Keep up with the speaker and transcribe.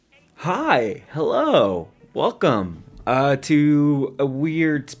Hi, hello, welcome to a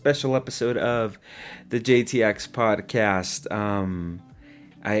weird special episode of the JTX podcast.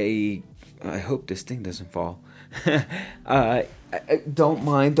 I hope this thing doesn't fall. I don't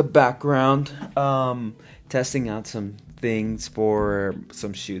mind the background. Testing out some things for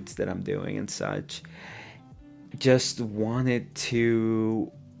some shoots that I'm doing and such. Just wanted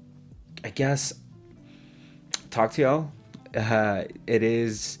to, I guess, talk to y'all. It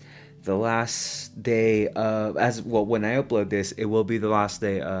is the last day of, as well, when I upload this, it will be the last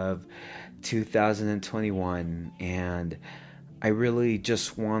day of 2021, and I really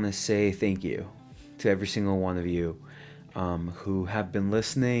just want to say thank you to every single one of you who have been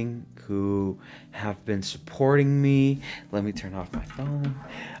listening, who have been supporting me. Let me turn off my phone.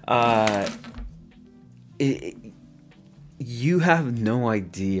 It, you have no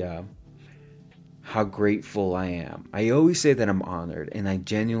idea how grateful I am. I always say that I'm honored, and I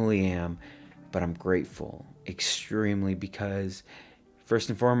genuinely am, but I'm grateful extremely because, first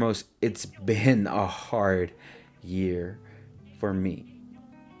and foremost, it's been a hard year for me.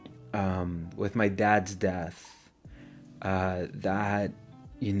 With my dad's death, that,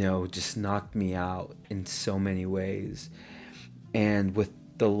 just knocked me out in so many ways. And with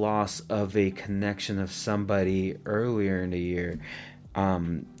the loss of a connection of somebody earlier in the year,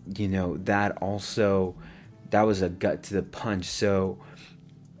 that also, that was a gut to the punch. So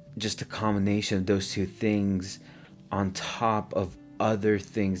just a combination of those two things on top of other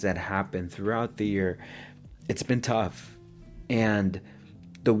things that happened throughout the year, it's been tough. And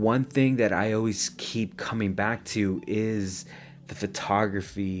the one thing that I always keep coming back to is the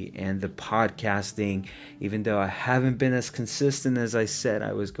photography and the podcasting, even though I haven't been as consistent as I said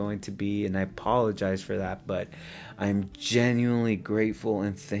I was going to be, and I apologize for that, but I'm genuinely grateful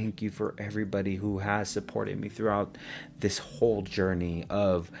and thank you for everybody who has supported me throughout this whole journey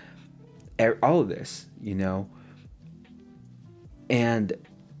of all of this, and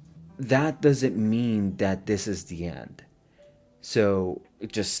that doesn't mean that this is the end. So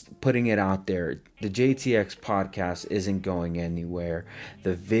just putting it out there, the JTX podcast isn't going anywhere.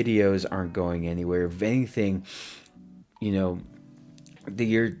 The videos aren't going anywhere. If anything, the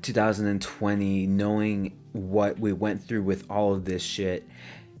year 2020, knowing what we went through with all of this shit,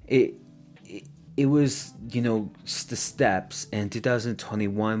 it was, the steps, and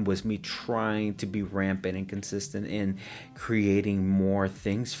 2021 was me trying to be rampant and consistent in creating more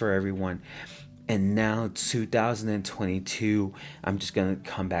things for everyone. And now 2022, I'm just going to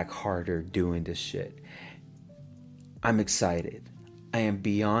come back harder doing this shit. I'm excited. I am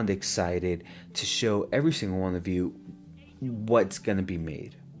beyond excited to show every single one of you what's going to be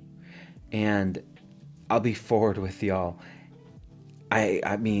made. And I'll be forward with y'all.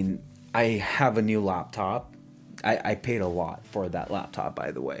 I mean, I have a new laptop. I paid a lot for that laptop,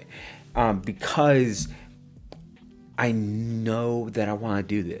 by the way. Because I know that I want to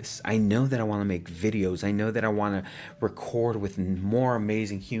do this. I know that I want to make videos. I know that I want to record with more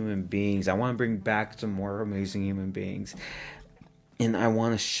amazing human beings. I want to bring back some more amazing human beings. And I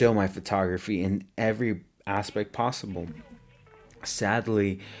want to show my photography in every aspect possible.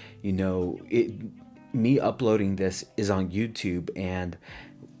 Sadly, me uploading this is on YouTube, and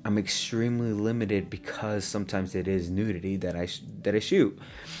I'm extremely limited because sometimes it is nudity that I shoot.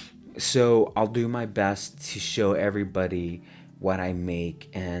 So I'll do my best to show everybody what I make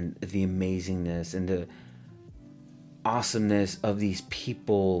and the amazingness and the awesomeness of these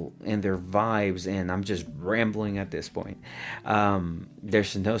people and their vibes. And I'm just rambling at this point.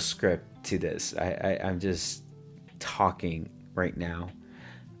 There's no script to this. I'm just talking right now.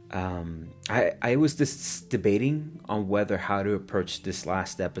 I was just debating on how to approach this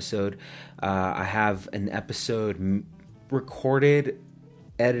last episode. I have an episode recorded,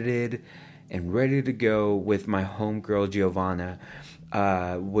 edited, and ready to go with my homegirl Giovanna,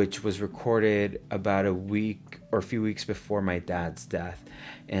 which was recorded about a few weeks before my dad's death.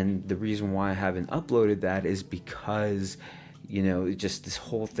 And the reason why I haven't uploaded that is because, just this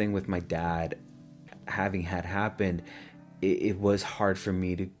whole thing with my dad having had happened, it was hard for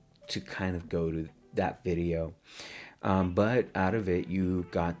me to kind of go to that video. But out of it, you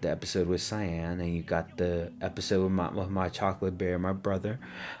got the episode with Cyan, and you got the episode with my chocolate bear, my brother.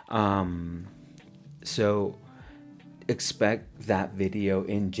 So expect that video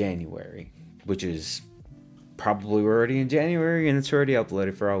in January, which is probably already in January, and it's already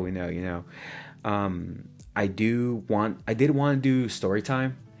uploaded for all we know. I did want to do story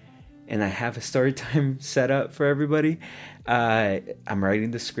time, and I have a story time set up for everybody. I'm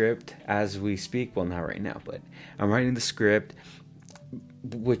writing the script as we speak. Well, not right now, but I'm writing the script,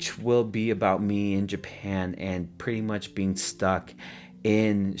 which will be about me in Japan and pretty much being stuck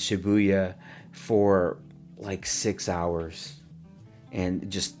in Shibuya for like 6 hours,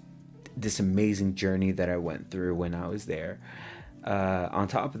 and just this amazing journey that I went through when I was there. On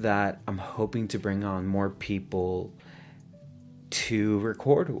top of that, I'm hoping to bring on more people to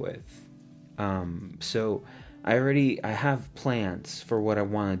record with. So I have plans for what I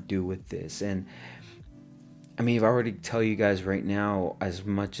want to do with this. And I mean, I've already tell you guys right now, as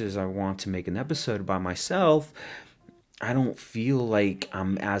much as I want to make an episode about myself, I don't feel like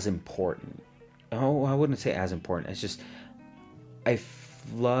I'm as important. Oh, I wouldn't say as important. It's just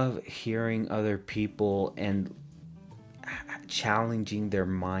love hearing other people and challenging their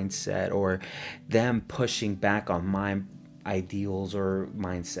mindset, or them pushing back on my ideals or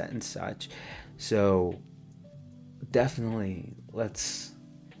mindset and such. So definitely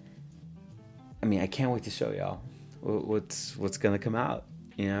I can't wait to show y'all what's gonna come out,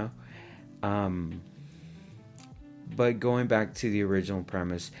 but going back to the original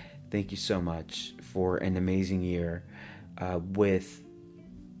premise, thank you so much for an amazing year with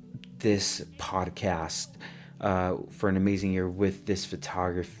this podcast, for an amazing year with this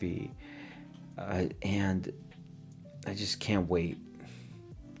photography, and I just can't wait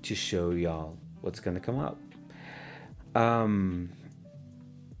to show y'all what's gonna come up.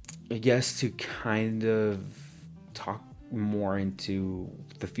 I guess to kind of talk more into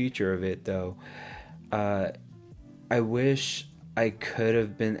the future of it, though, I wish I could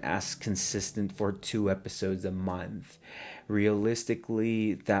have been as consistent for 2 episodes a month.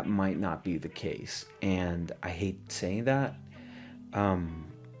 Realistically, that might not be the case, and I hate saying that,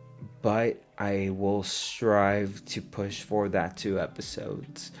 but I will strive to push for that 2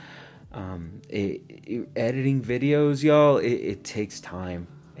 episodes. Editing videos, y'all, it takes time,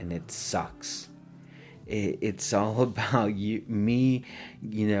 and it sucks. It's all about me,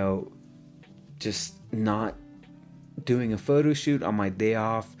 just not doing a photo shoot on my day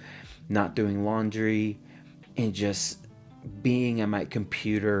off, not doing laundry, and just being at my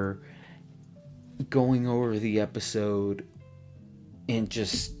computer, going over the episode, and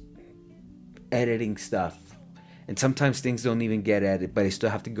just editing stuff. And sometimes things don't even get edited, but I still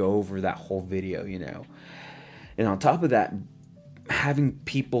have to go over that whole video, And on top of that, having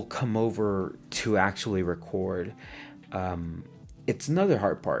people come over to actually record, it's another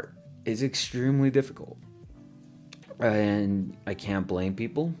hard part. It's extremely difficult. And I can't blame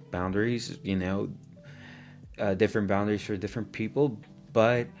people. Boundaries, different boundaries for different people.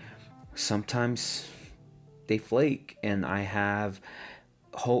 But sometimes they flake. And I have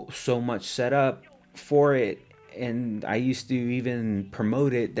so much set up for it. And I used to even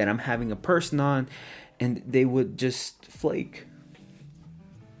promote it that I'm having a person on. And they would just flake.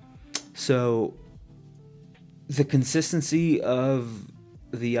 So the consistency of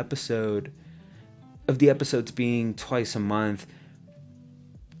the episodes being twice a month,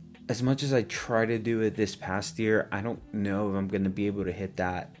 as much as I try to do it this past year, I don't know if I'm going to be able to hit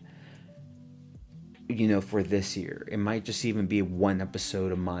that, for this year. It might just even be 1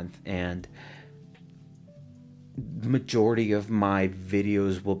 episode a month, and the majority of my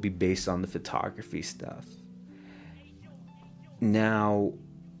videos will be based on the photography stuff. Now,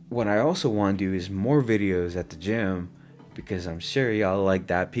 what I also want to do is more videos at the gym, because I'm sure y'all like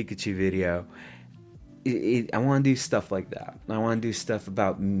that Pikachu video. I want to do stuff like that. I want to do stuff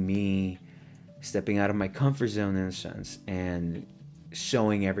about me stepping out of my comfort zone, in a sense, and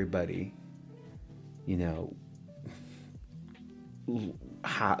showing everybody,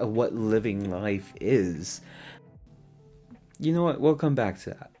 what living life is. You know what? We'll come back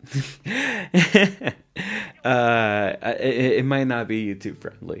to that. It might not be YouTube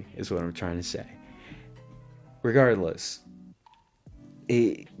friendly, is what I'm trying to say. Regardless,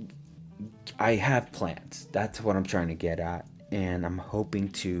 I have plans. That's what I'm trying to get at. And I'm hoping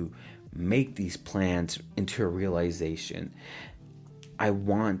to make these plans into a realization. I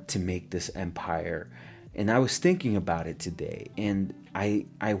want to make this empire. And I was thinking about it today. And I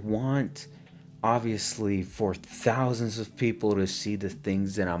want, obviously, for thousands of people to see the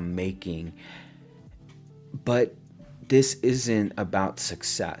things that I'm making. But this isn't about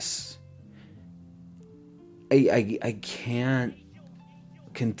success. I can't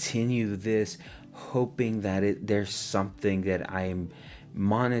continue this hoping that there's something that I am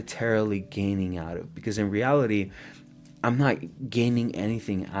monetarily gaining out of, because in reality I'm not gaining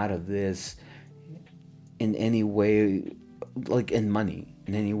anything out of this in any way, like in money,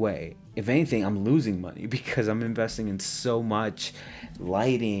 in any way. If anything, I'm losing money because I'm investing in so much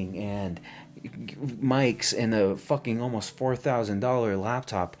lighting and mics and a fucking almost $4,000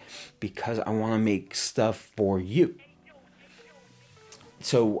 laptop because I want to make stuff for you.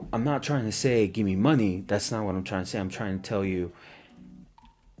 So I'm not trying to say give me money. That's not what I'm trying to say. I'm trying to tell you,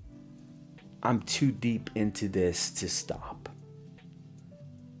 I'm too deep into this to stop.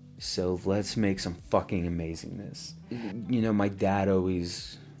 So let's make some fucking amazingness. You know, my dad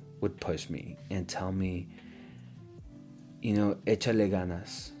always would push me and tell me, you know, échale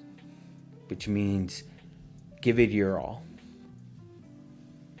ganas, which means give it your all.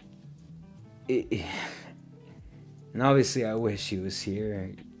 And obviously I wish he was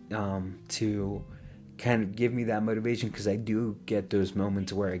here to kind of give me that motivation, because I do get those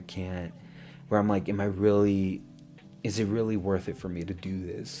moments where I can't, where I'm like, is it really worth it for me to do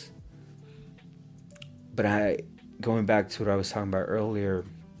this? But going back to what I was talking about earlier,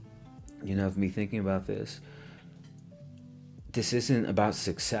 you know, of me thinking about this isn't about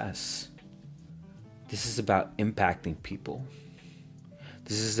success. This is about impacting people.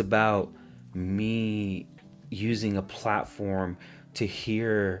 This is about me using a platform to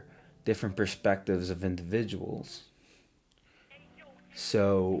hear different perspectives of individuals.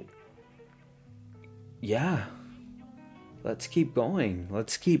 So, yeah, let's keep going.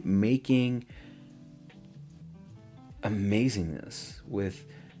 Let's keep making amazingness with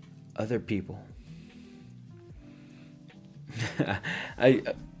other people. I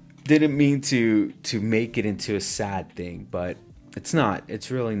didn't mean to make it into a sad thing, but it's not.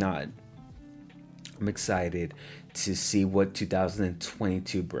 It's really not. I'm excited to see what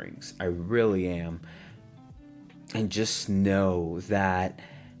 2022 brings. I really am. And just know that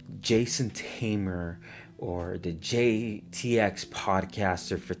Jason Tamer or the JTX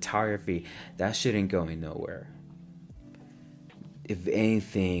podcast or photography, that shit ain't going nowhere. If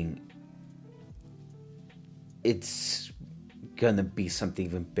anything, it's gonna be something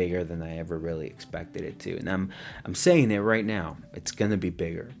even bigger than I ever really expected it to. And I'm saying it right now. It's gonna be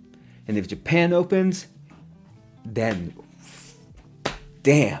bigger. And if Japan opens, then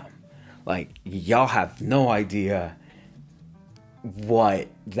damn, like, y'all have no idea what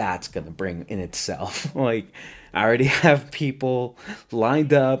that's gonna bring in itself. Like, I already have people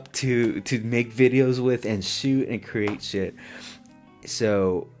lined up to make videos with and shoot and create shit.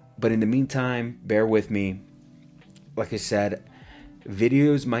 So, but in the meantime, bear with me. Like I said,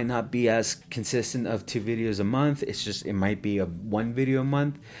 videos might not be as consistent of 2 videos a month. It might be a 1 video a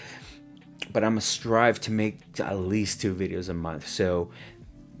month. But I'm going to strive to make at least 2 videos a month. So,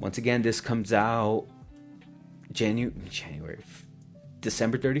 once again, this comes out December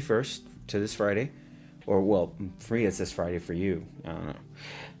 31st, to this Friday. Or, well, for me, it's this Friday. For you, I don't know.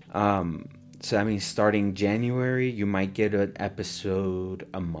 So that means starting January, you might get an episode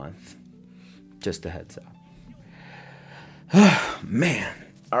a month. Just a heads up. Man.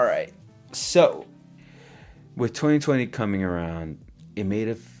 All right. So, with 2020 coming around, it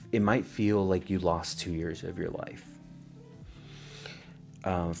might feel like you lost 2 years of your life.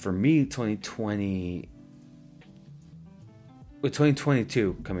 For me, 2020, with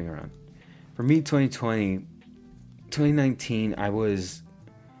 2022 coming around, for me, 2019, I was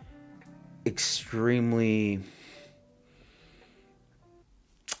extremely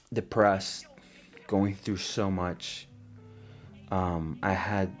depressed, going through so much. I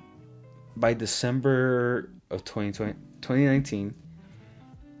had, by December of 2019,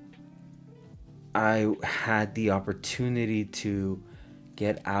 I had the opportunity to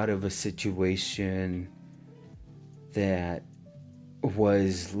get out of a situation that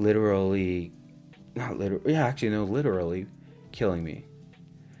was literally killing me.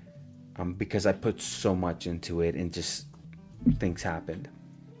 Because I put so much into it and just things happened.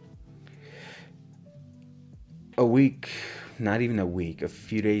 A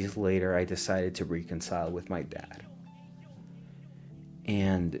few days later, I decided to reconcile with my dad.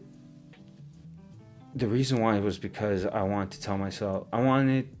 And the reason why was because I wanted to tell myself, I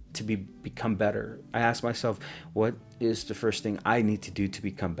wanted to become better. I asked myself, what is the first thing I need to do to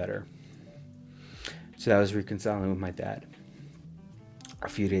become better? So that was reconciling with my dad. A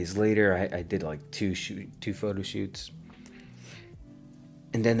few days later, I did like 2 photo shoots.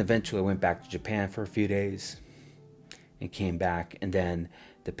 And then eventually I went back to Japan for a few days and came back. And then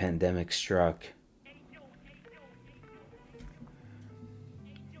the pandemic struck.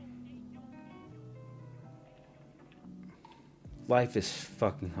 Life is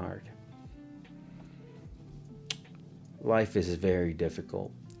fucking hard. Life is very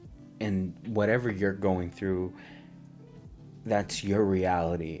difficult. And whatever you're going through, that's your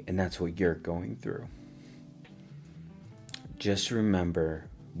reality, and that's what you're going through. Just remember,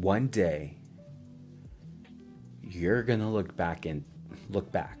 one day, you're gonna look back. You're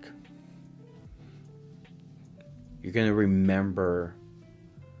gonna remember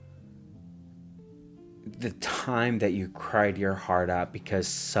the time that you cried your heart out because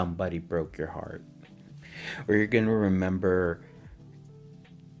somebody broke your heart. Or you're gonna remember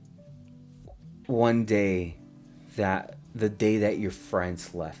one day, that the day that your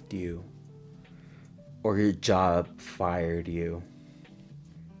friends left you, or your job fired you,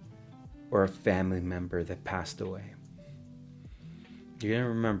 or a family member that passed away, you're going to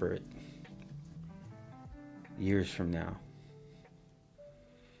remember it years from now.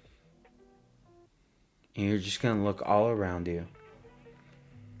 And you're just going to look all around you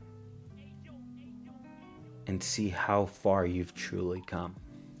and see how far you've truly come.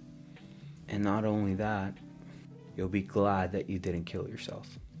 And not only that, you'll be glad that you didn't kill yourself.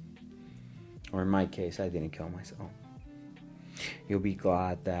 Or in my case, I didn't kill myself. You'll be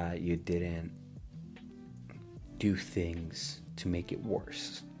glad that you didn't do things to make it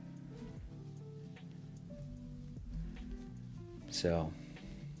worse. So,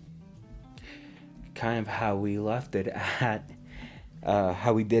 kind of how we left it at,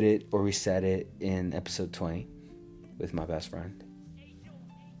 how we did it, or we said it in episode 20 with my best friend.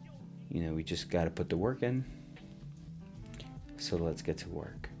 You know, we just got to put the work in. So let's get to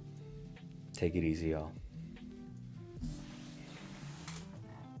work. Take it easy, y'all.